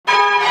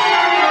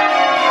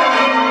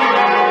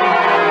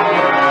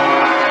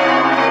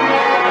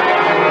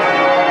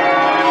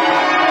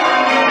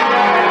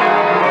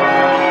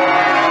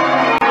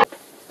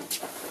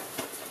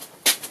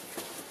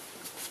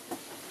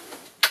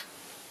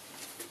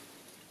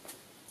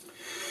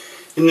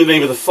In the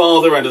name of the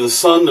Father, and of the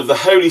Son, and of the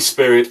Holy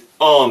Spirit.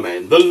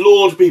 Amen. The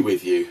Lord be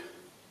with you.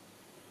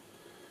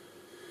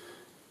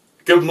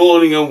 Good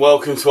morning and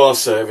welcome to our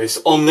service.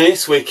 On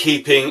this we're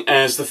keeping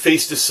as the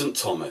Feast of St.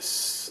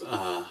 Thomas.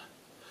 During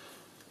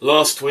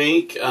last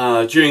week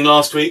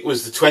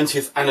was the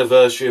 20th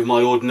anniversary of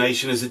my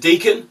ordination as a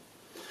deacon.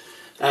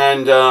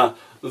 And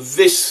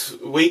this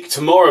week,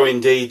 tomorrow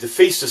indeed, the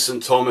Feast of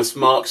St. Thomas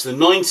marks the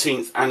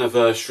 19th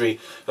anniversary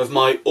of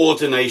my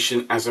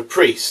ordination as a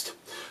priest.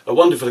 A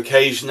wonderful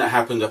occasion that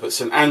happened up at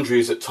St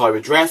Andrew's at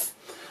Tywardreath,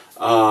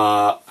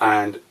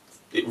 and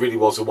it really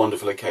was a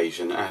wonderful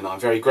occasion, and I'm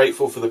very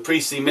grateful for the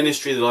priestly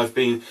ministry that I've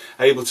been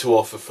able to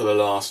offer for the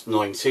last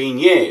 19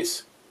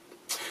 years.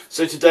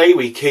 So today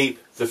we keep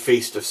the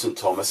Feast of St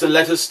Thomas, and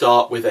let us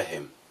start with a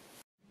hymn.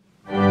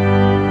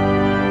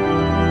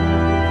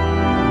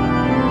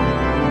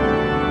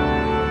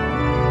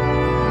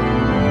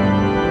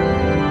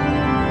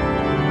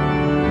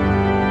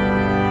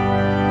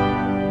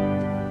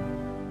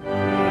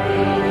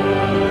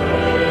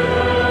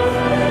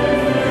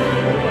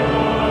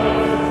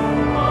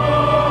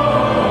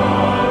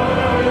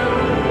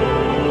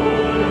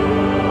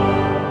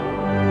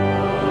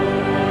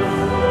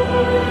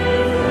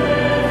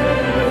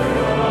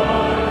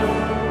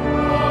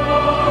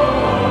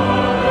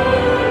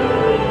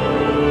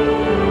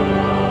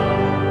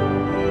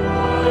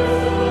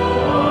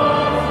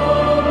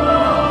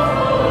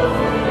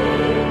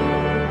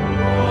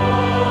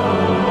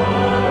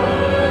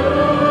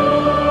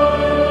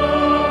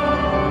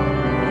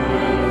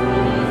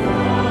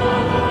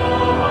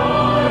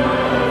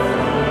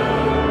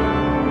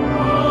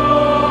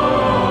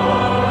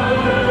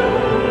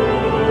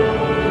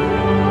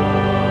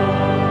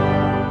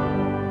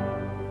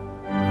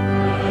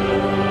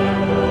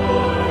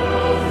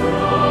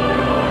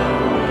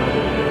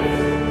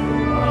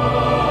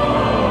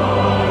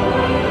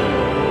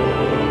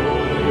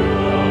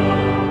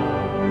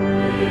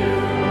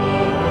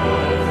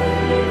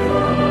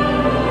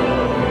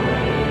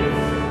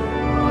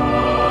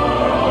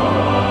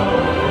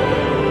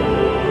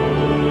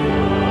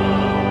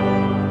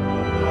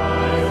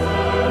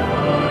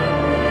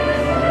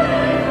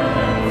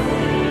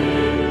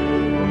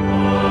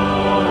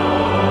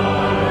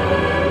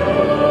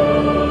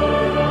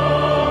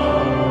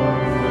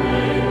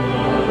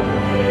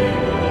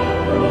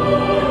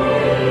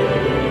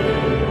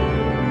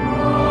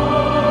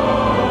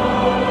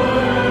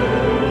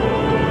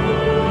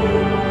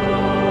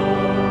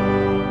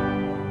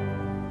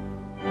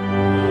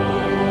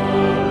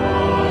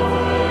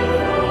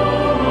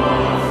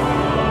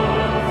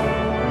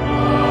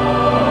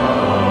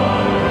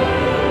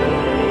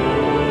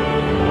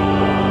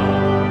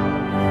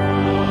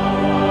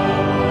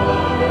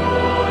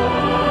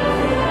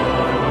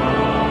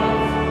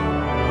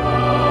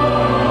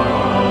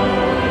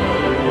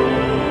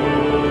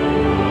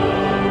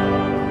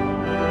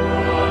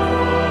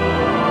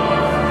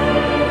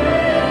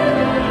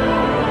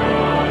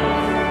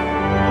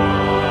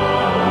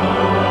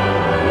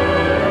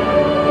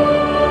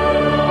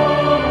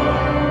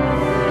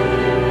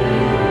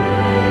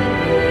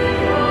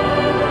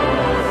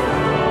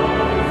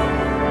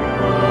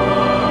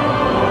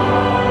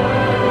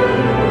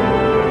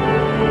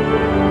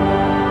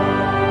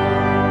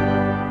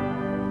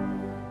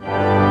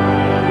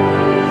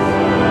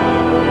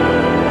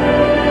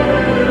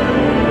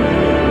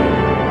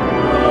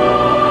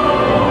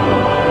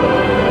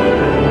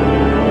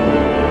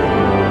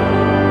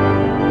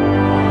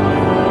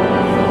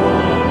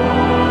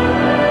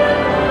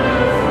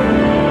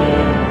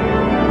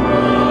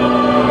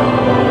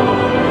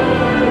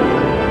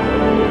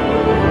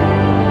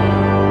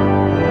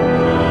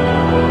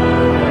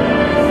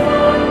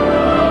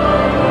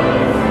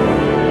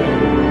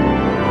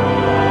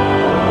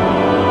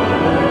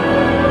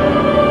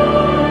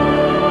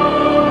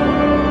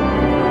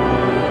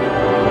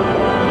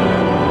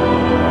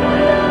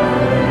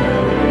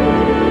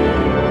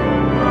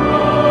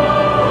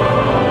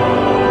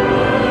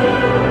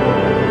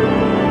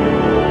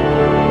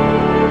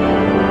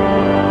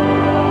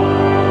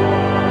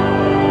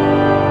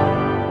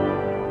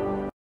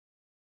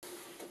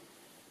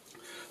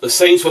 The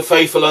saints were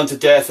faithful unto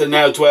death, and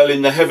now dwell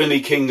in the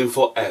heavenly kingdom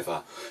for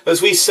ever.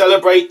 As we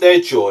celebrate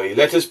their joy,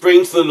 let us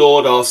bring to the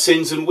Lord our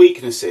sins and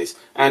weaknesses,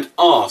 and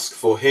ask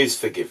for his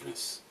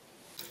forgiveness.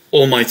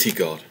 Almighty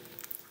God,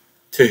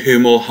 to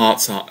whom all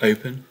hearts are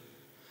open,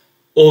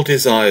 all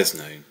desires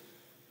known,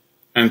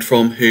 and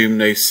from whom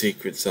no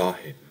secrets are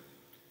hidden,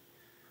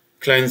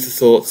 cleanse the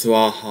thoughts of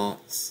our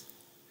hearts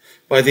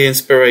by the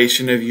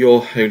inspiration of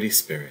your Holy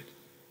Spirit,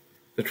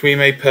 that we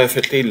may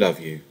perfectly love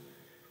you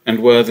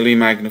and worthily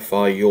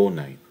magnify your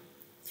name,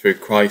 through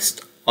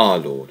Christ our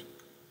Lord.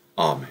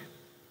 Amen.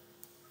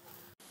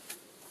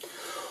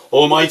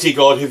 Almighty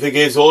God, who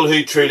forgives all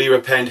who truly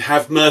repent,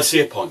 have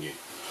mercy upon you.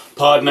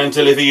 Pardon and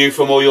deliver you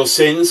from all your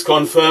sins,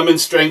 confirm and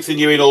strengthen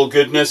you in all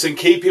goodness, and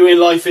keep you in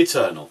life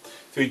eternal.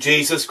 Through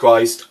Jesus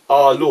Christ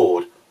our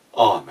Lord.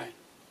 Amen.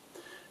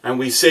 And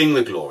we sing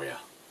the Gloria.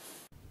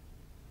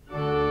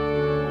 Glory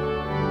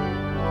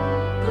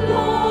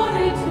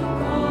to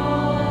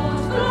God.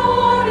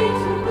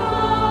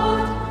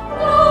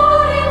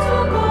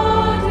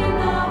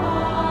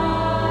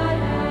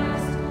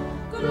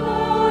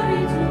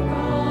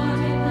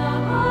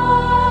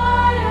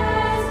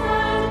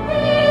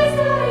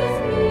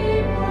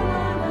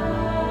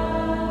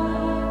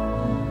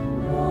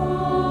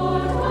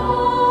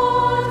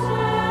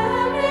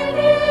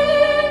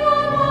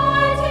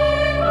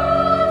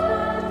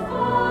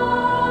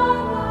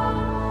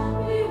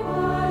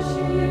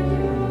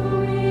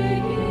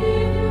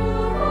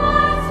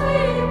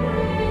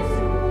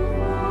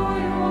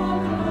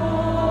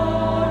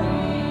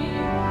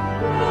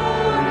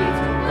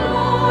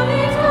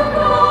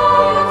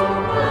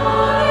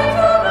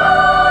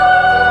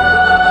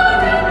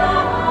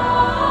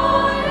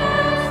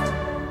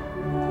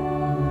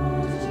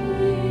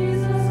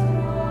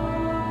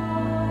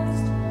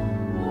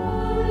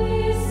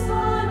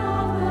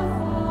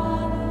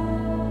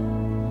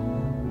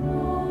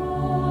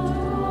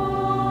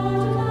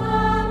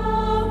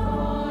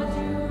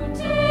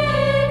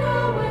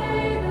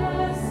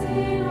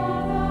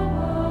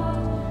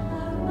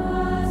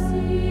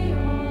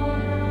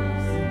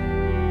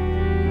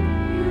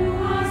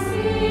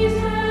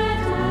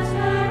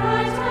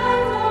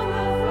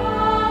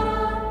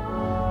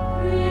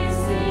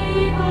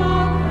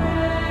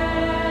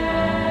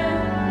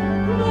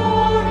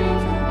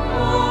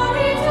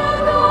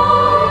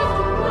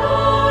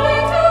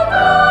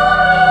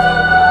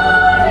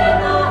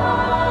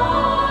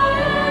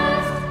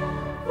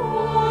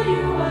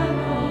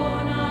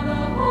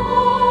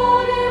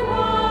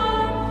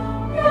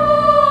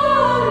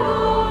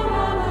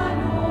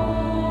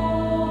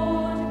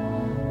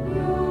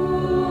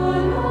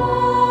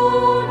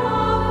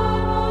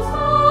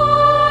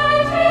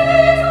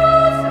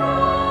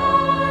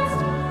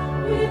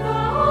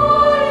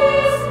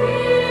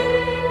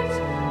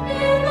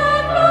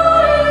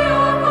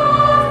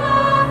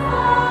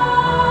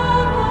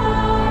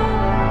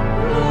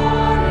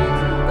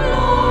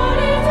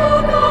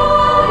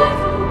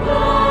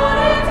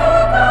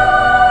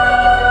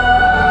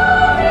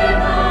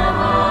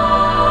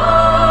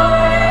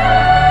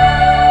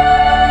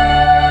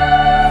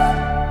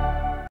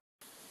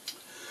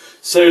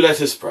 So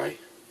let us pray.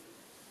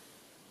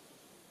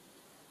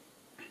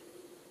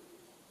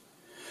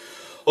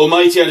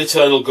 Almighty and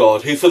eternal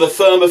God, who for the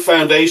firmer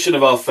foundation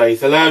of our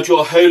faith allowed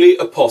your holy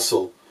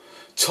apostle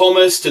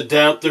Thomas to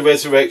doubt the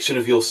resurrection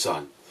of your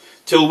Son,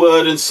 till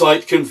word and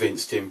sight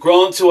convinced him,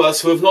 grant to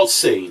us who have not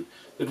seen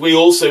that we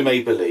also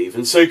may believe,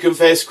 and so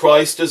confess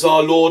Christ as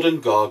our Lord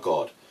and our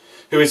God,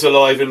 who is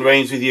alive and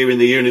reigns with you in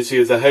the unity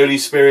of the Holy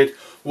Spirit,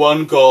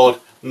 one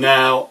God,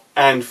 now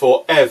and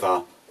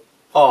forever.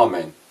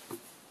 Amen.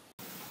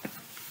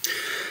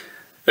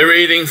 A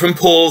reading from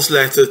Paul's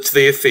letter to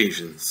the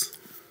Ephesians.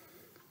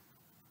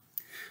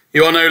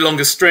 You are no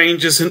longer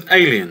strangers and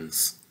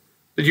aliens,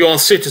 but you are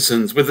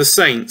citizens with the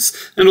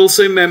saints and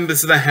also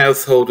members of the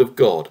household of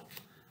God,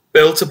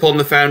 built upon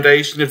the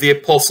foundation of the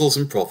apostles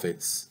and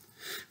prophets,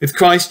 with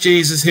Christ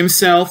Jesus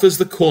himself as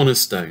the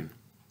cornerstone.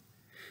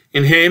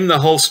 In him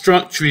the whole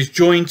structure is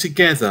joined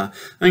together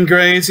and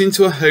grows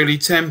into a holy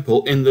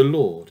temple in the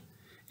Lord,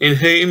 in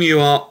whom you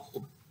are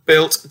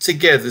built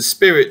together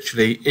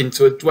spiritually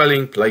into a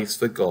dwelling place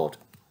for God.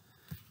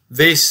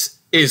 This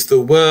is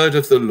the word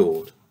of the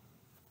Lord.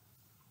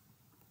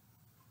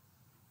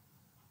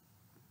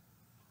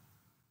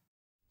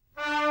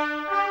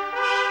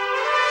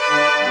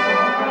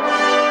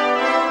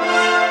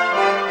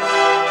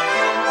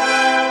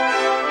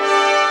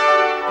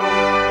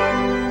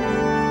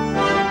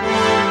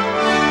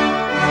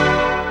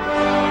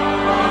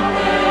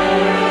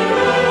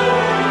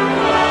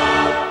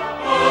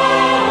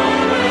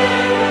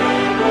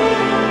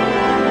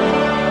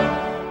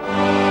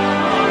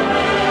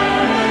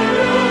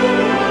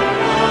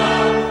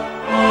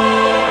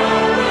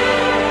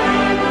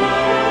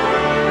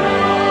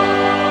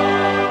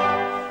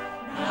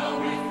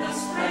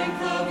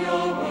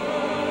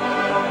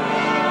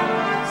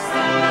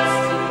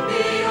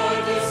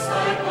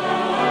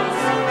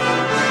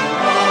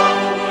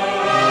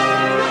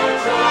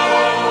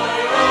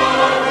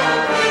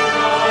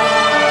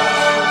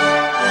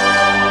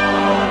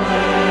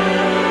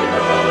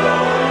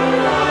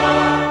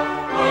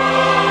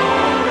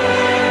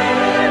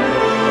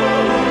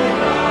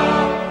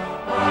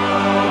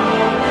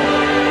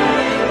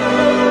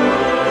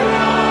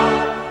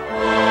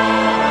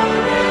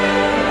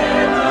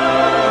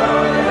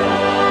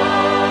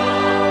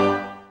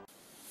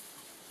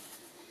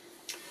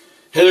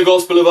 Hear the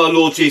Gospel of our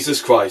Lord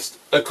Jesus Christ,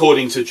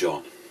 according to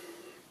John.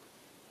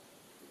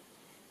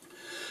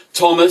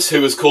 Thomas,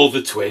 who was called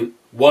the twin,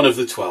 one of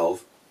the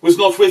 12, was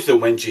not with them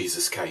when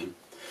Jesus came.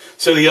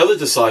 So the other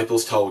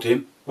disciples told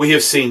him, "We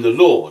have seen the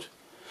Lord."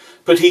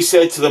 But he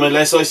said to them,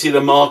 "Unless I see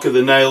the mark of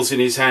the nails in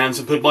his hands,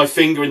 and put my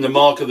finger in the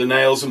mark of the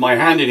nails and my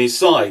hand in his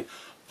side,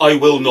 I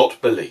will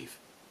not believe."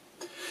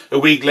 A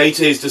week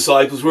later his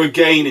disciples were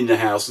again in the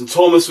house, and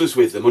Thomas was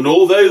with them. And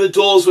although the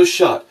doors were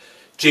shut,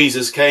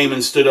 Jesus came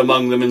and stood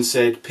among them and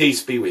said,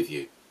 "Peace be with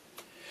you."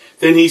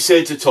 Then he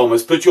said to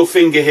Thomas, "Put your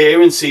finger here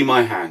and see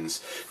my hands.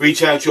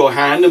 Reach out your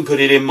hand and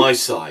put it in my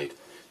side.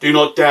 Do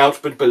not doubt,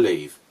 but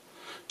believe."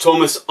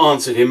 Thomas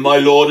answered him, "My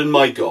Lord and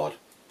my God."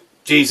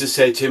 Jesus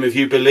said to him, "Have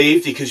you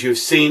believed because you have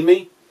seen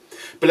me?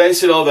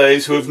 Blessed are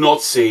those who have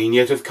not seen,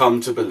 yet have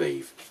come to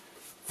believe."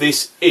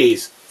 This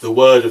is the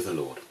word of the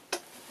Lord.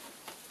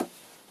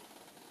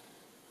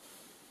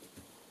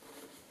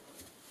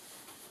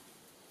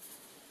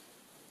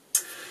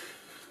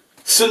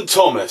 St.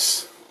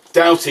 Thomas,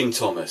 doubting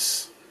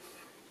Thomas.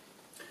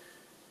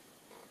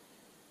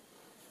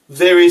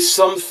 There is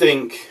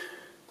something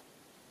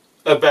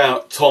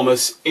about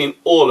Thomas in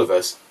all of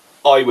us,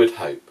 I would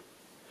hope.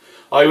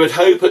 I would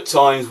hope at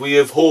times we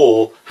have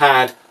all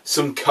had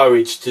some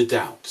courage to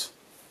doubt.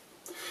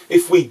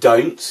 If we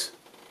don't,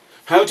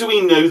 how do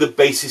we know the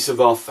basis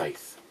of our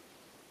faith?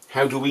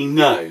 How do we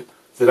know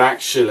that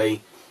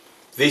actually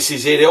this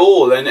is it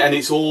all and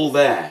it's all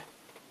there?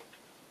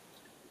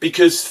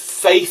 Because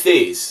faith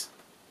is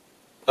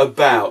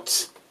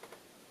about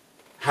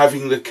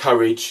having the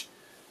courage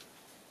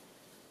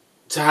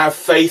to have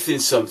faith in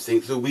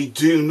something that we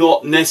do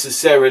not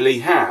necessarily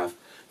have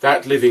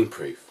that living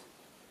proof.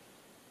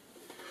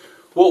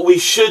 What we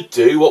should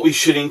do, what we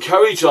should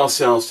encourage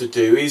ourselves to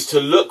do, is to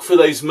look for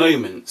those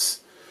moments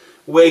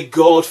where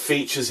God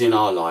features in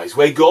our lives,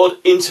 where God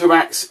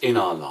interacts in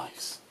our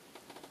lives,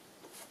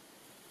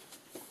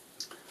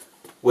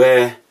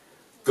 where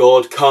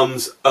God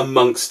comes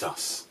amongst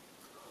us,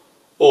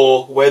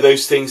 or where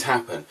those things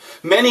happen.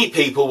 Many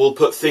people will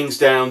put things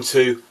down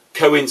to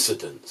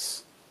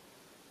coincidence,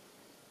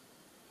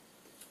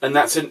 and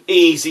that's an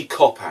easy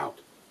cop-out.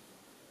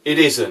 It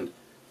isn't.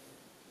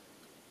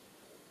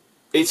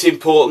 It's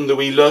important that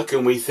we look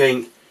and we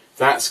think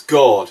that's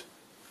God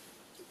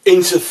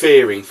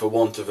interfering, for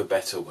want of a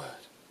better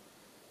word.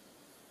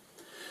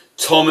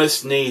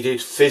 Thomas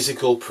needed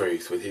physical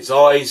proof with his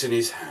eyes and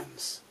his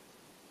hands.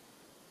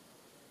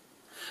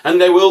 And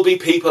there will be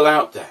people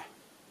out there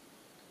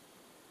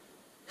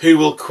who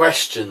will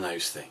question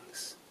those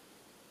things.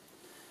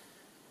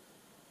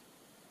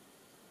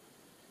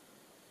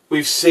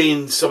 We've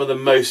seen some of the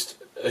most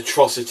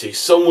atrocities.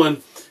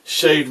 Someone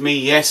showed me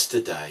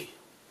yesterday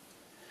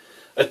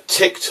a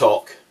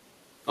TikTok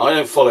I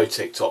don't follow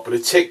TikTok, but a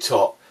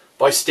TikTok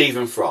by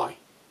Stephen Fry,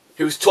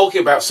 who was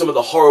talking about some of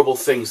the horrible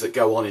things that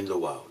go on in the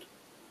world.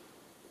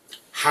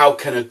 How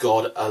can a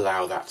God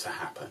allow that to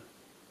happen?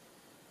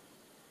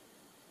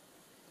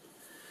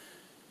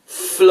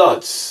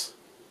 Floods.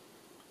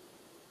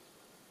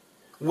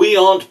 We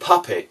aren't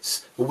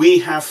puppets. We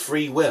have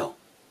free will.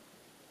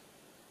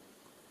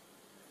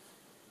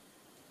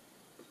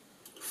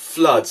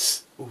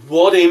 Floods.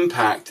 What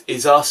impact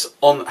is are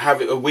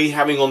we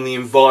having on the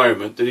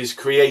environment that is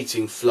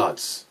creating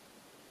floods?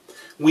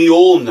 We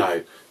all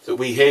know that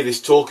we hear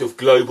this talk of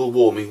global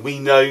warming. We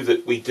know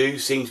that we do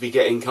seem to be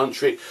getting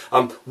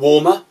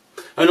warmer,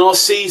 and our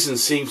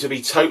seasons seem to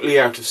be totally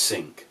out of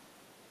sync.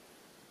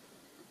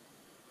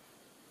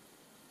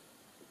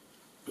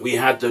 We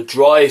had the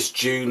driest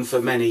June for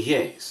many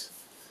years.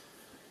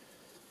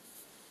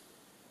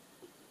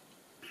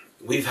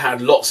 We've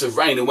had lots of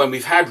rain, and when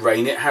we've had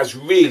rain, it has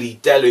really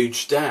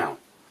deluged down.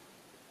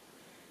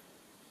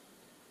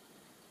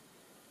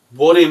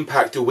 What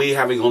impact are we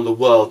having on the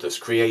world that's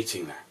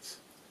creating that?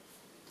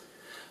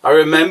 I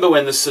remember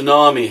when the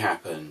tsunami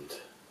happened,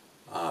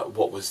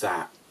 what was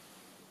that?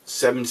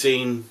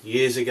 17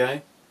 years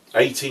ago?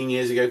 18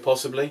 years ago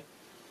possibly?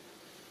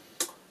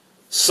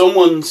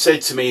 Someone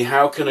said to me,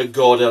 how can a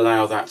God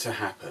allow that to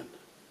happen?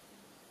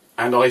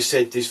 And I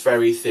said this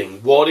very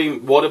thing. What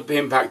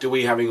impact are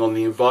we having on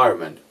the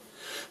environment?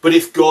 But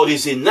if God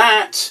is in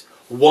that,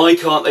 why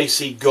can't they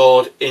see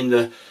God in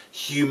the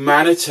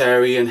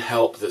humanitarian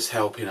help that's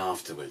helping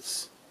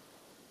afterwards?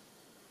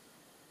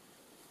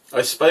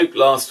 I spoke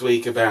last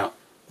week about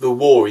the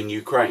war in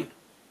Ukraine.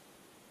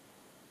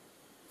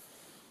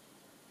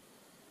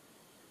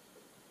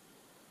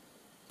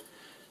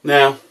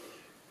 Now,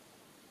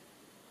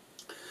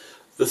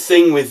 the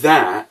thing with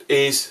that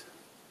is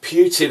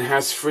Putin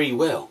has free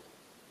will.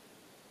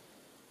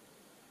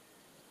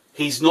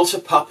 He's not a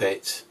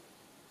puppet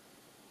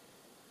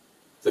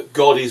that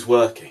God is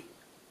working.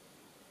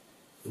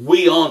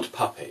 We aren't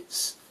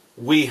puppets.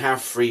 We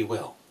have free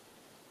will.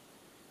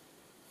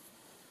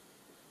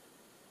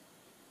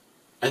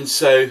 And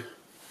so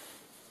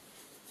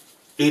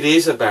it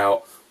is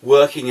about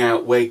working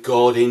out where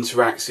God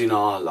interacts in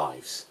our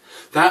lives.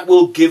 That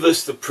will give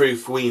us the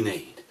proof we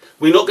need.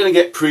 We're not going to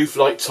get proof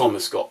like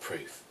Thomas got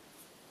proof.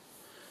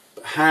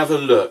 But have a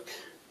look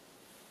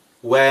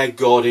where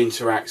God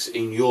interacts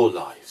in your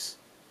lives.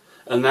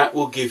 And that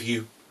will give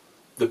you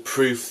the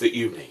proof that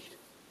you need.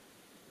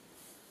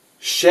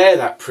 Share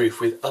that proof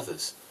with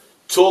others.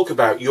 Talk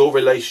about your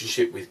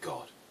relationship with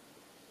God.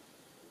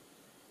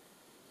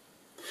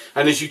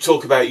 And as you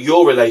talk about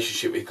your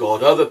relationship with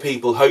God, other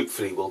people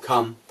hopefully will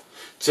come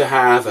to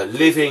have a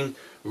living,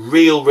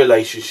 real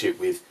relationship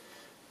with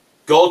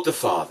God the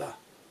Father,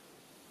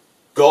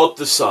 God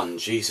the Son,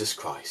 Jesus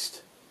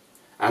Christ,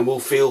 and will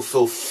feel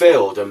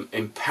fulfilled and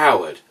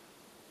empowered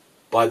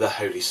by the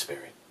Holy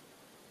Spirit.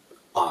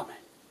 Amen.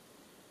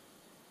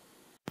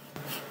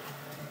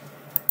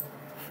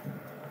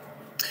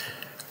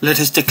 Let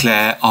us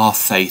declare our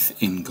faith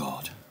in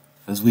God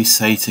as we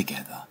say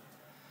together,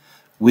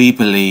 we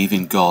believe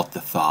in God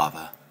the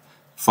Father,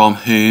 from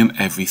whom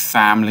every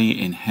family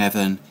in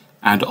heaven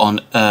and on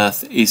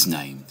earth is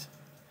named.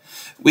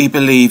 We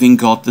believe in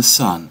God the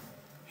Son,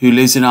 who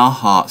lives in our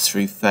hearts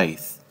through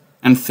faith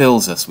and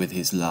fills us with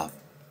his love.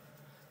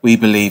 We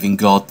believe in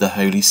God the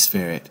Holy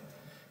Spirit,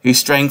 who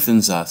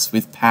strengthens us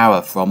with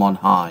power from on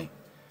high.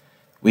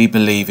 We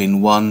believe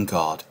in one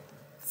God,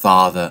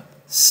 Father,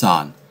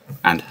 Son,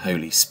 and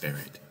Holy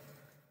Spirit.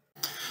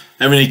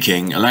 Heavenly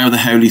King, allow the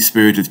Holy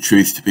Spirit of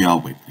truth to be our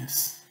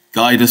witness.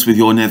 Guide us with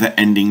your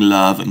never-ending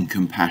love and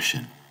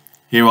compassion.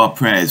 Hear our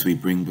prayers we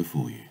bring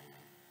before you.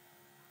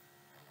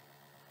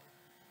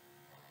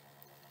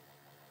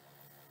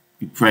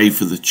 We pray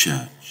for the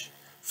Church,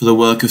 for the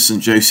work of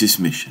St. Joseph's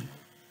Mission,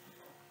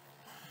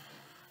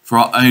 for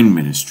our own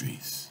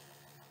ministries.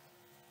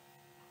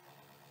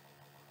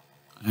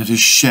 Let us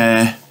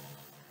share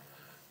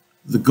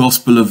the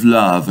gospel of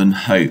love and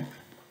hope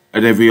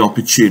at every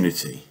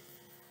opportunity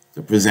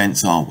that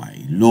presents our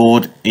way.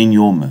 Lord, in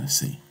your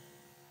mercy.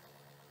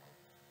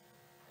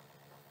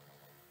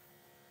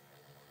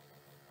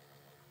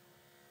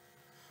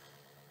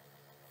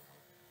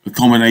 A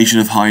combination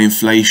of high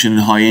inflation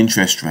and high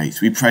interest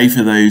rates, we pray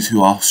for those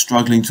who are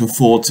struggling to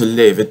afford to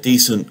live a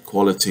decent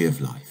quality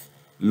of life.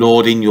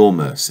 Lord, in your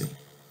mercy.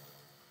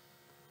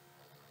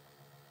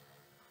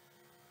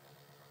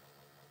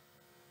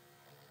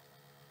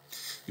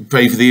 We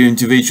pray for the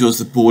individuals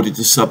that boarded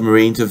the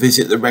submarine to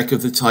visit the wreck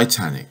of the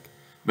Titanic.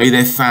 May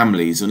their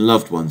families and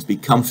loved ones be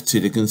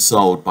comforted and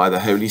consoled by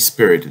the Holy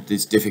Spirit at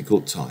this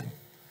difficult time.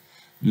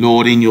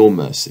 Lord, in your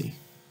mercy.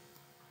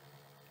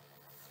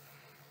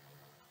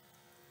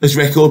 As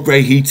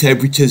record-breaking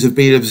temperatures have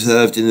been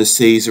observed in the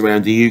seas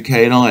around the UK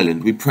and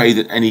Ireland, we pray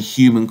that any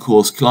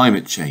human-caused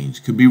climate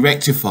change can be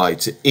rectified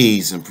to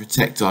ease and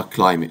protect our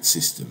climate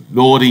system.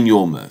 Lord, in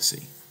your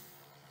mercy.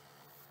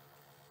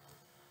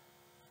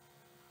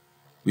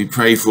 We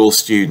pray for all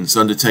students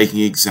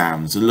undertaking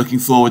exams and looking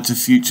forward to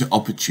future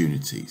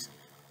opportunities.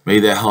 May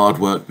their hard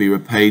work be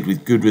repaid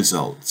with good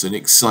results and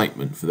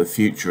excitement for the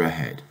future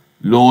ahead.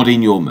 Lord,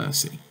 in your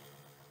mercy.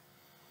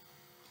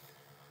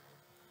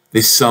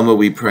 This summer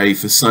we pray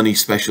for sunny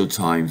special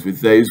times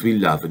with those we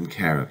love and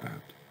care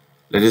about.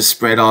 Let us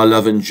spread our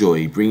love and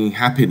joy, bringing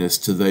happiness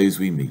to those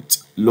we meet.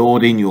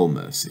 Lord, in your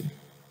mercy.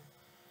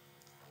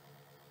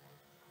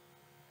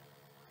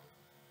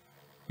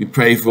 We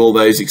pray for all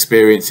those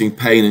experiencing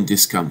pain and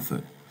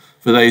discomfort,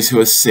 for those who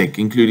are sick,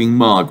 including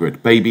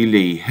Margaret, baby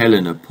Lee,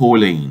 Helena,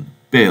 Pauline,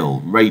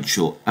 Bill,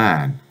 Rachel,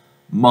 Anne,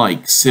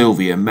 Mike,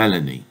 Sylvia,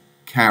 Melanie,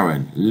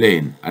 Karen,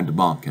 Lynn, and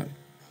Marco.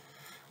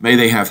 May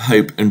they have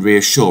hope and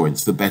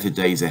reassurance for better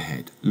days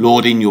ahead.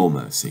 Lord, in your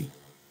mercy.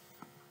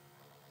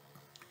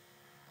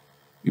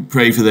 We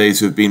pray for those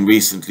who have been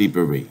recently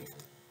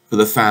bereaved, for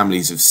the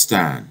families of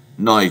Stan,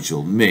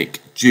 Nigel, Mick,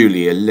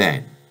 Julia,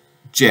 Len,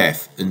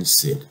 Jeff, and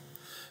Sid.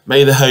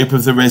 May the hope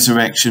of the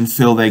resurrection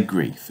fill their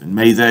grief, and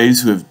may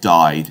those who have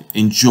died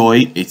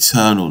enjoy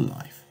eternal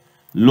life.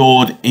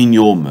 Lord, in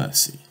your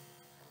mercy.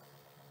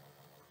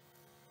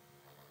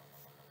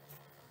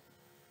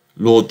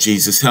 Lord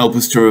Jesus, help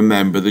us to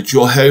remember that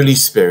your Holy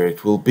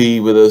Spirit will be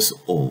with us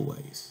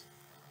always.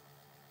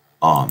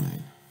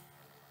 Amen.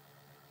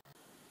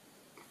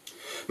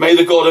 May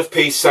the God of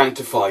peace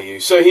sanctify you,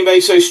 so he may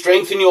so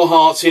strengthen your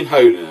hearts in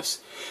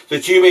holiness,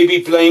 that you may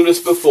be blameless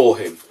before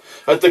him,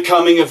 at the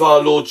coming of our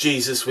Lord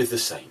Jesus with the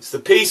saints. The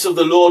peace of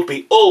the Lord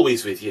be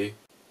always with you.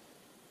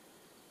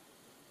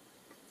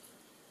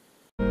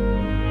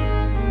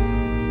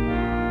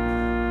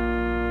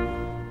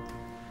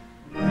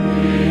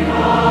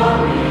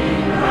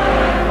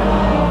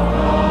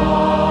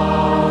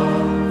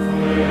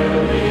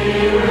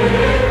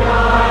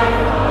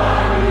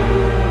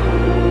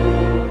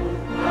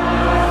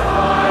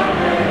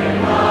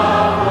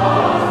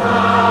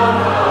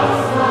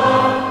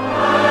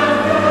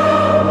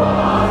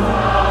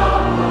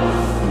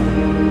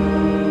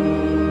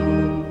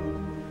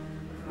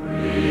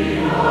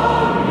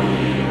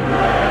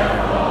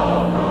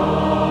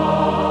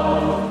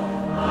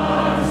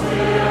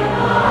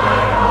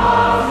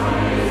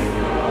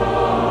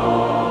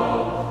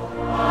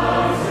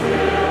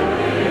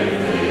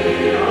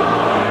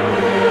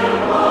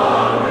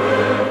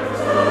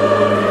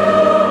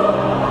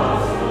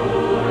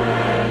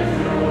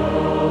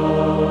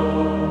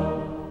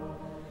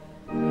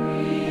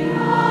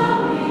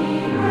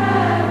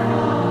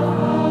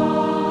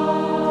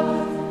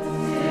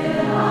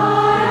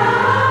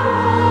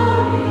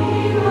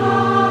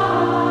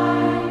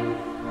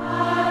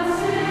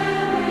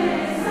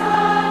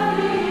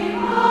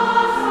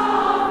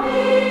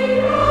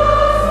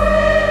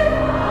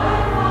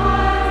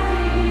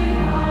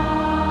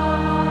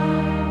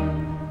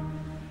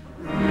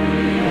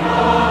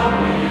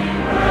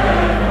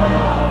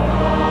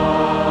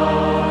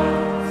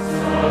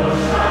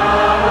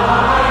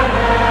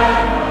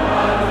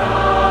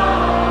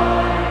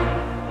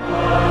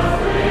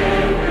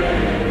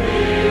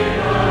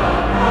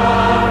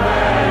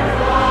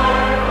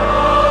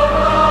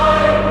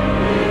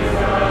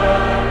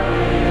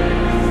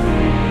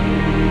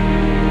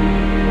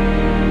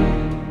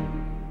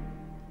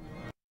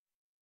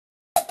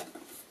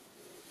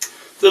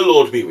 The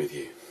Lord be with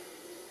you.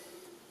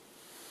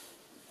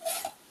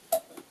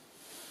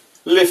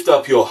 Lift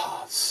up your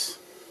hearts.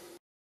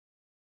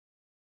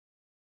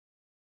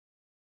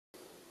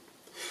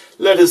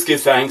 Let us give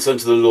thanks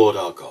unto the Lord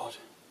our God.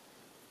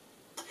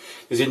 It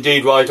is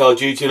indeed right, our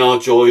duty and our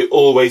joy,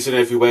 always and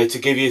everywhere, to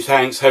give you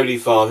thanks, Holy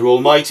Father,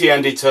 Almighty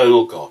and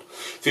eternal God,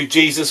 through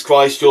Jesus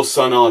Christ, your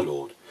Son, our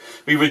Lord.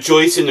 We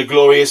rejoice in the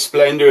glorious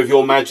splendour of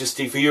your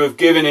majesty, for you have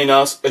given in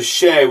us a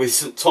share with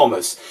St.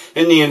 Thomas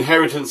in the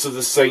inheritance of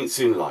the saints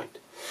in light.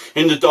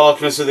 In the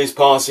darkness of this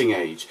passing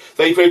age,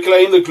 they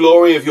proclaim the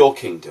glory of your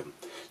kingdom.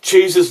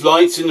 Choose as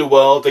lights in the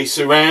world, they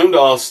surround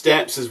our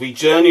steps as we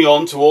journey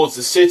on towards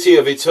the city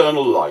of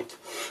eternal light,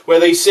 where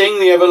they sing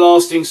the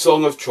everlasting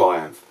song of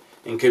triumph,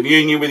 in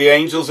communion with the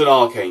angels and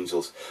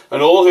archangels,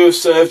 and all who have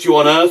served you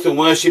on earth and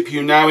worship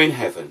you now in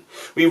heaven.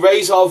 We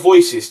raise our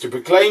voices to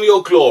proclaim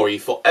your glory,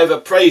 for ever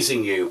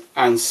praising you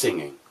and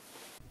singing.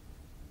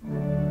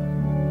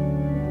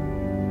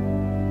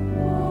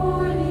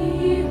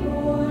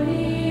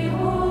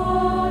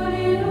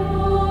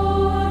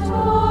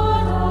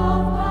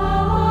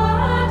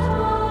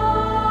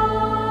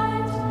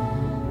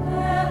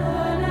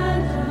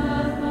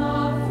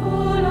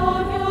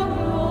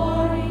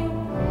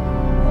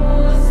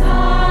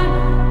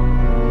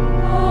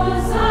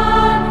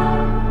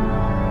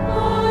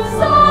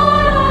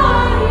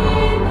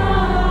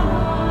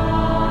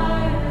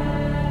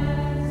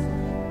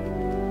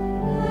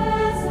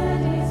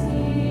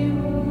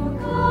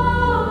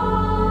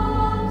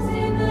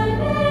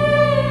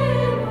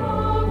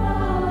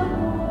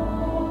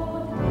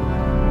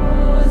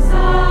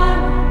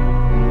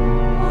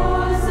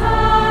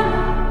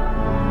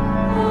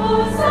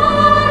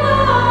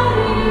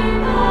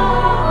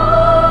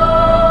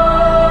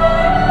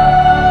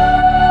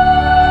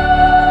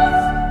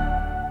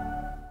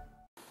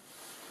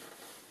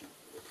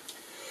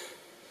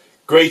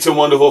 Great and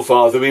wonderful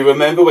Father, we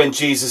remember when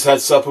Jesus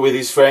had supper with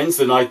his friends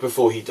the night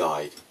before he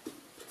died.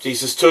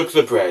 Jesus took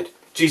the bread.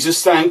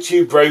 Jesus thanked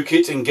you, broke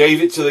it, and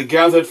gave it to the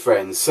gathered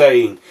friends,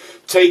 saying,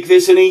 "Take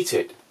this and eat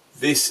it.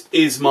 This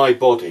is my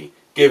body,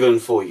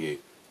 given for you.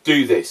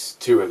 Do this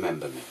to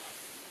remember me."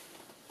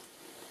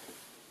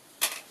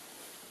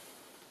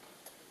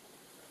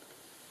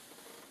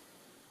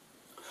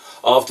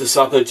 After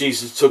supper,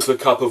 Jesus took the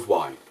cup of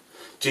wine.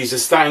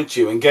 Jesus thanked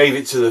you and gave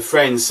it to the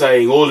friends,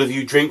 saying, "All of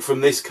you drink from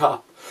this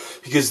cup,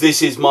 because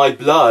this is my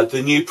blood,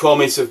 the new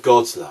promise of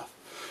God's love.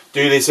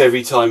 Do this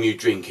every time you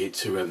drink it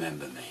to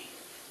remember me."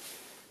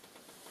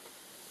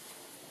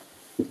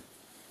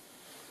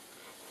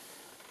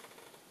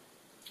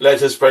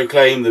 Let us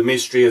proclaim the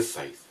mystery of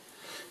faith.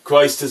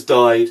 Christ has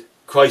died,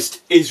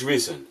 Christ is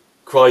risen,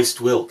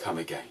 Christ will come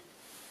again.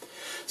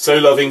 So,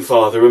 loving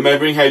Father,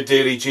 remembering how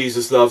dearly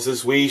Jesus loves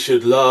us, we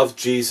should love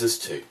Jesus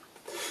too.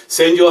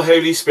 Send your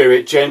Holy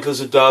Spirit, gentle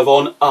as a dove,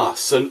 on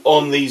us and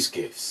on these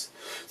gifts,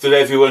 that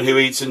everyone who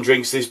eats and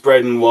drinks this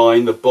bread and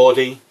wine, the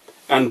body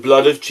and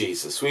blood of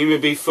Jesus, we may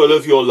be full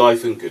of your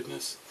life and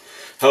goodness.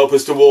 Help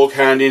us to walk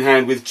hand in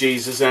hand with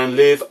Jesus and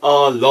live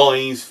our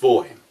lives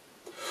for him.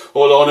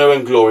 All honour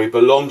and glory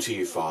belong to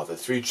you, Father,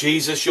 through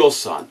Jesus your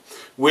Son,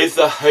 with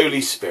the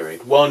Holy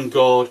Spirit, one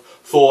God,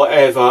 for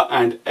ever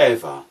and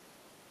ever.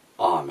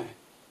 Amen.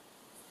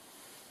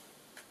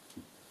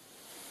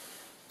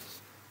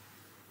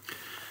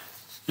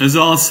 As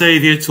our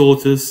Saviour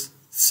taught us,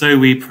 so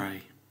we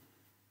pray.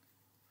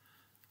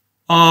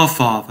 Our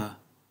Father,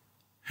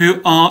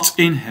 who art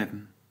in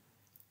heaven,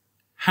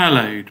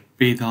 hallowed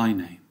be thy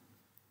name.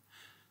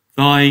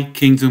 Thy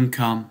kingdom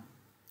come,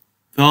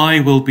 thy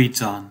will be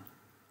done,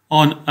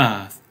 on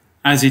earth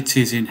as it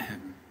is in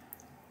heaven.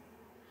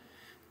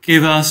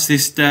 Give us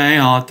this day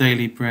our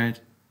daily bread,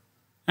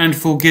 and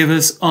forgive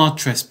us our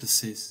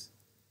trespasses,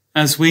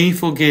 as we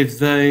forgive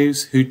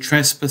those who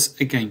trespass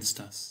against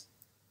us.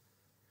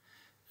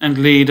 And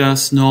lead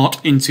us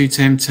not into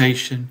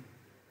temptation,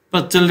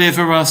 but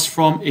deliver us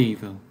from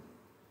evil.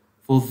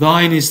 For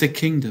thine is the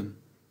kingdom,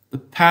 the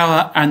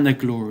power and the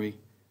glory,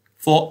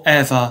 for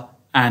ever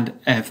and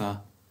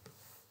ever.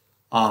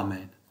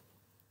 Amen.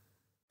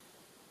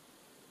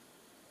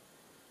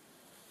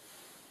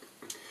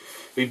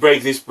 We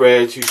break this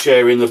bread to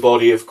share in the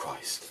body of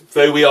Christ.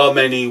 Though we are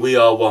many, we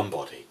are one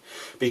body,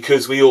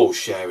 because we all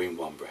share in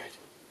one bread.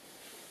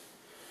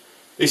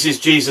 This is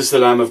Jesus, the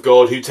Lamb of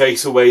God, who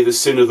takes away the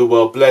sin of the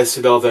world.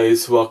 Blessed are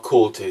those who are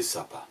called to his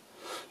supper.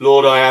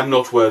 Lord, I am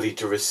not worthy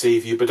to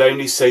receive you, but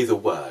only say the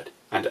word,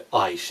 and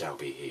I shall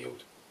be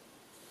healed.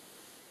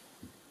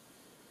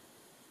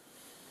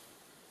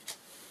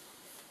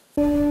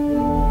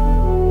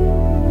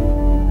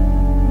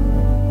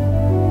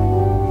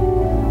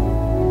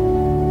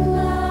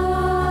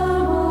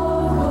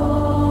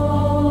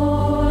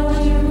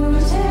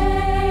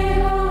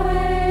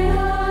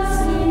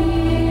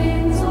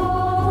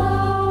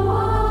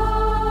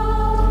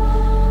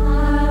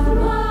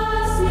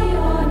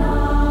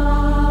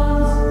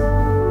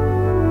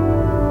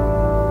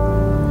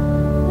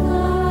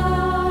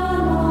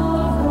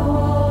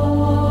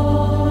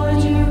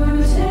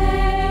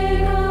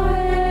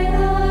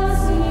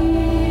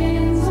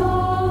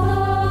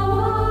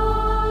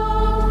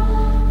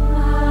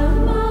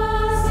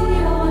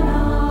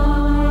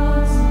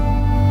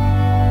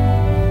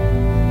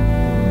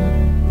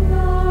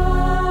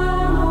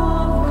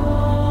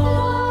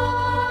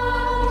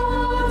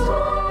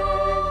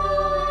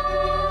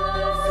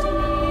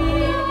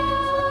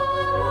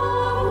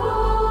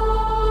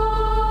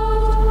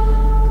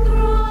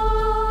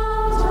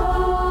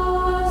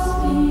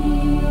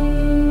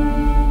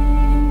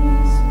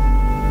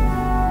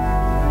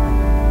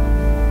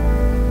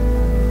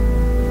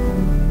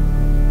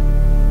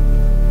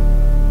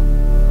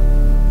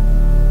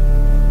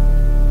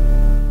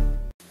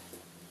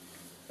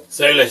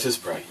 So let us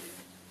pray.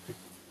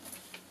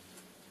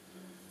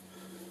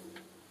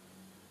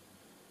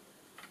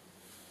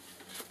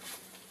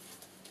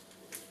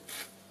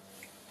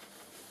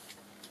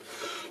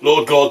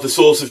 Lord God, the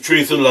source of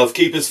truth and love,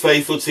 keep us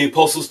faithful to the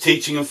apostles'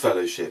 teaching and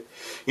fellowship,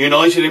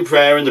 united in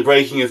prayer and the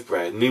breaking of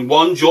bread, and in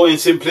one joy and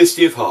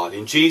simplicity of heart,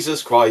 in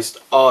Jesus Christ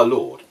our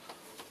Lord.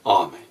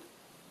 Amen.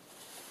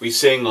 We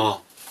sing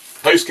our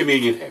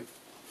post-communion hymn.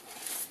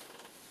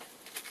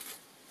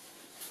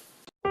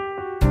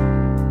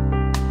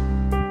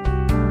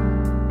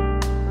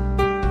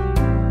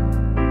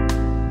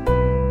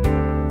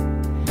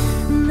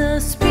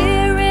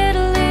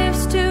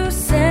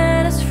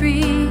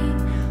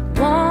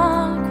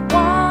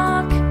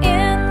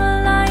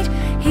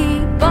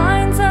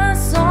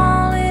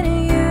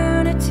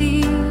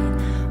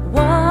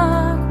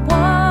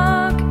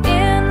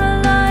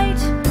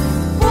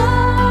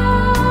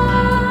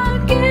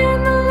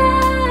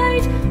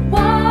 Walk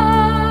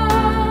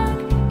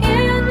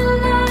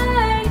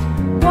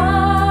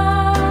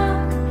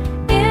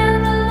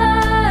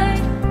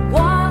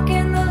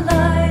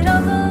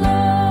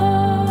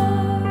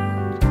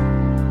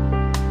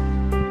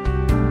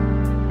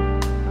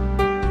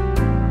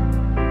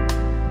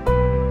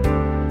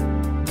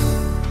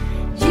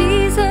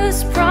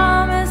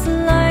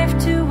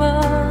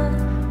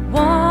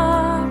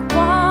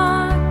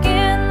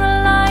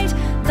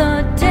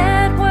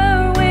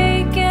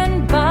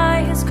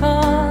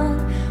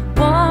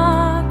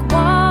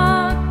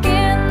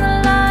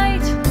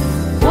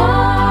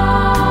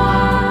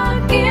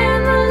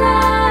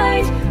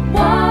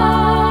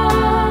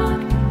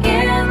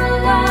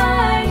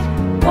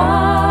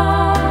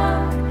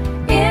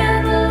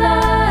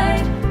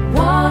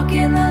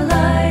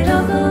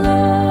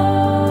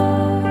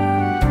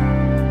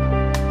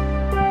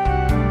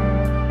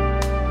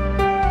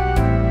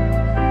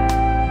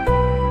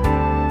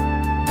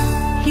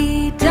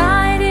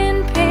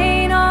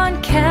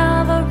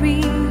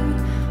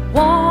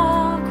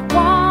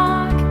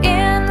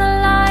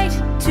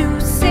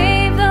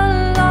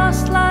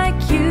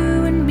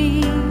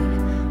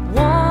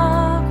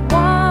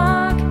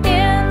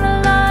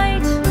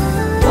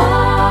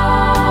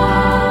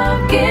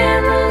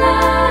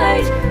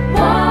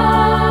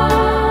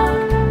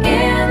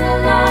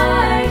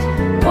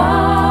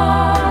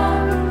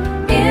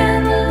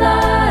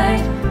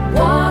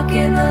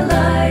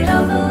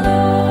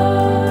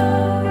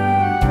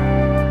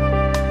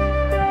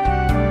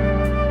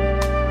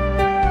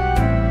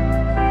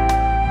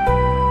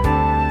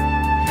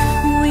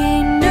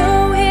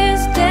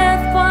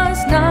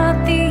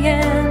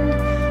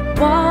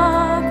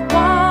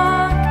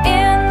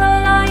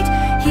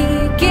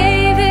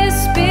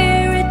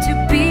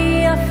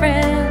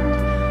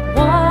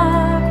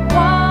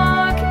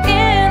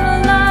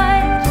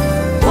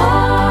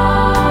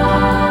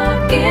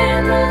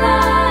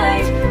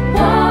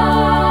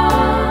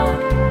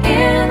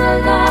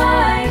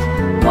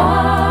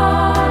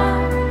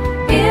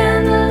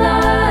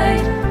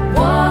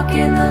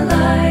in the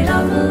light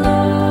of the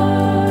Lord.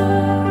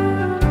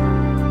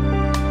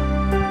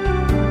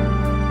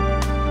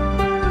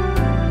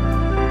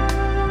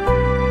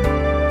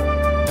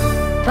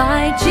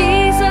 By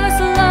Jesus'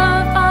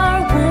 love our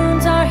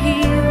wounds are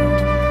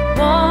healed.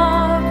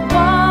 Walk,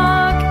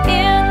 walk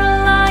in the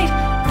light.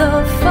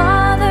 The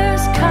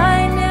Father's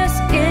kindness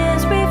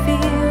is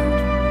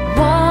revealed.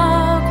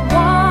 Walk,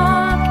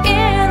 walk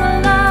in the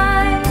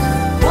light.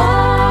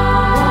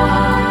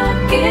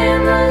 Walk in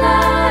the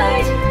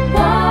light.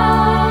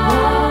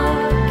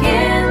 Walk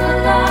in the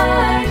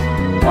light.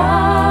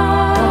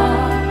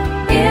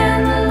 Walk in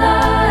the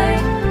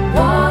light.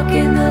 Walk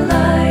in the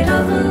light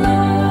of the Lord.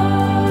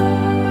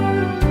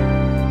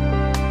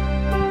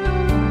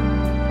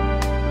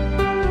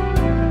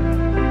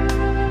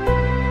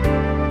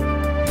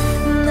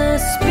 The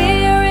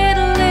Spirit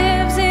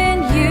lives in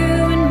you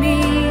and me.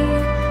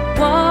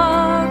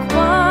 Walk,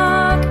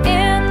 walk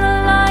in the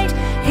light.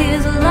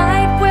 His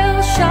light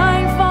will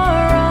shine for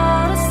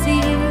all to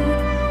see.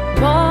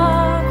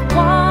 Walk,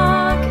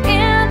 walk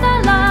in the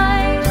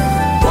light.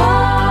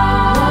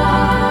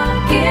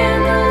 Walk in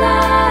the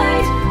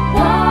light.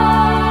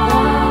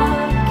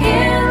 Walk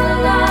in the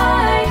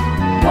light.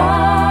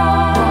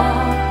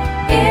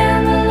 Walk in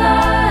the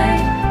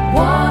light.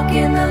 Walk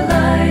in the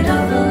light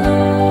of the Lord.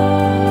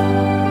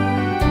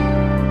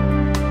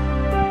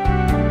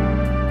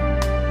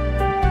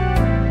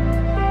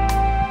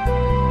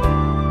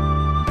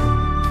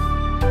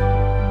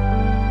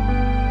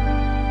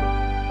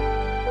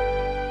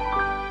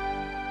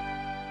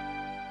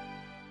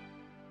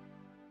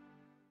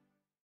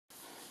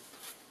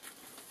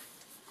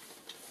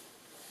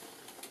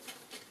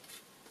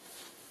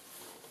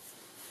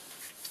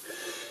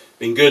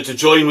 Been good to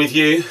join with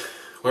you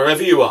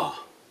wherever you are.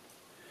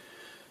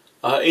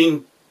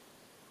 In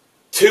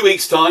 2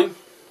 weeks' time,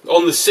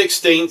 on the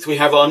 16th, we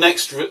have our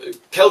next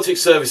Celtic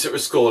service at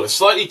Rescorla.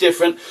 Slightly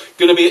different,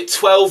 going to be at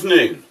 12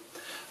 noon.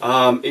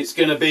 It's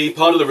going to be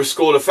part of the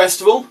Rescorla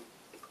Festival,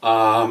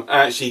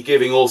 actually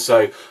giving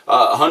also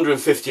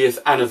 150th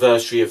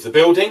anniversary of the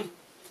building.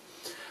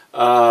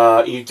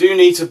 You do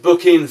need to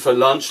book in for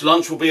lunch.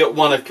 Lunch will be at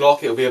 1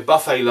 o'clock. It'll be a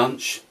buffet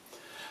lunch.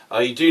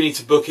 You do need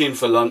to book in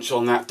for lunch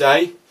on that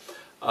day.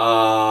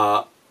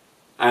 And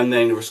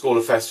then the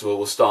Rescorla Festival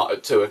will start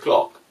at 2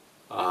 o'clock.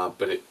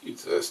 But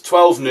it's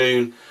 12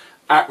 noon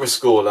at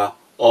Rescorla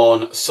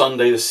on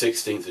Sunday the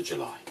 16th of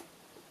July.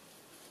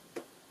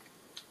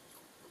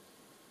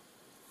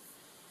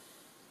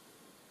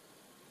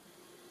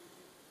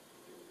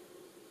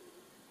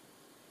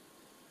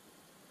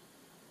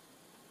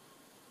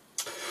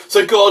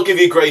 So God give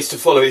you grace to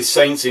follow his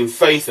saints in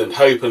faith and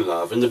hope and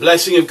love, and the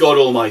blessing of God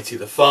Almighty,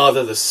 the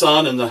Father, the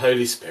Son and the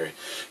Holy Spirit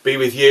be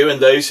with you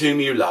and those whom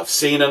you love,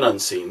 seen and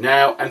unseen,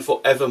 now and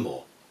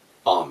forevermore.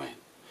 Amen.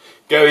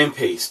 Go in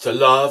peace to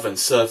love and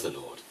serve the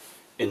Lord,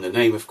 in the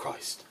name of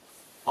Christ.